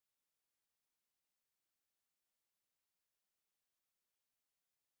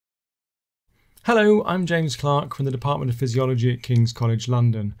Hello, I'm James Clark from the Department of Physiology at King's College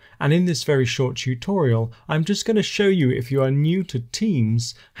London, and in this very short tutorial I'm just going to show you, if you are new to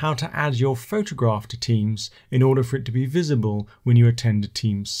Teams, how to add your photograph to Teams in order for it to be visible when you attend a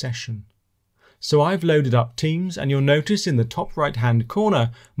Teams session. So I've loaded up Teams, and you'll notice in the top right hand corner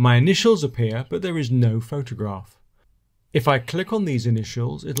my initials appear, but there is no photograph. If I click on these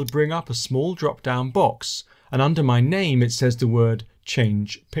initials, it'll bring up a small drop down box, and under my name it says the word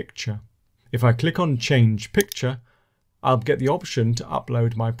Change Picture. If I click on Change Picture, I'll get the option to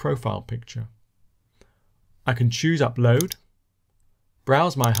upload my profile picture. I can choose Upload,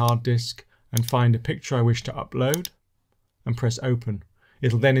 browse my hard disk and find a picture I wish to upload and press Open.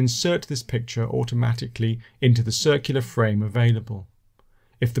 It'll then insert this picture automatically into the circular frame available.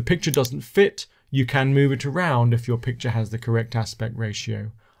 If the picture doesn't fit, you can move it around if your picture has the correct aspect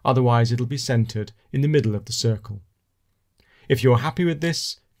ratio. Otherwise, it'll be centered in the middle of the circle. If you're happy with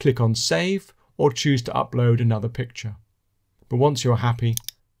this, click on Save or choose to upload another picture. But once you're happy,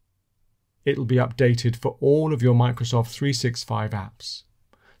 it'll be updated for all of your Microsoft 365 apps.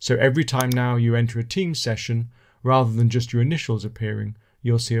 So every time now you enter a Teams session, rather than just your initials appearing,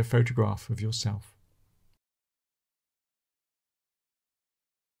 you'll see a photograph of yourself.